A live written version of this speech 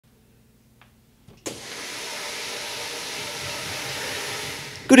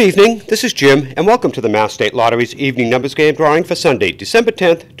Good evening, this is Jim, and welcome to the Mass State Lottery's evening numbers game drawing for Sunday, December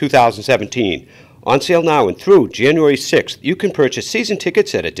 10th, 2017. On sale now and through January 6th, you can purchase season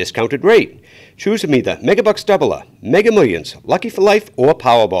tickets at a discounted rate. Choose from either Megabucks Doubler, Mega Millions, Lucky for Life, or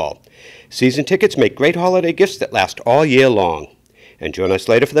Powerball. Season tickets make great holiday gifts that last all year long. And join us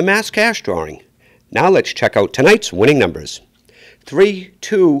later for the Mass Cash drawing. Now let's check out tonight's winning numbers.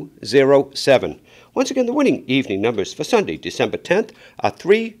 3207. Once again, the winning evening numbers for Sunday, December 10th, are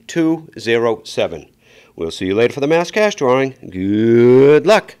 3207. We'll see you later for the Mass Cash drawing. Good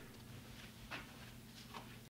luck.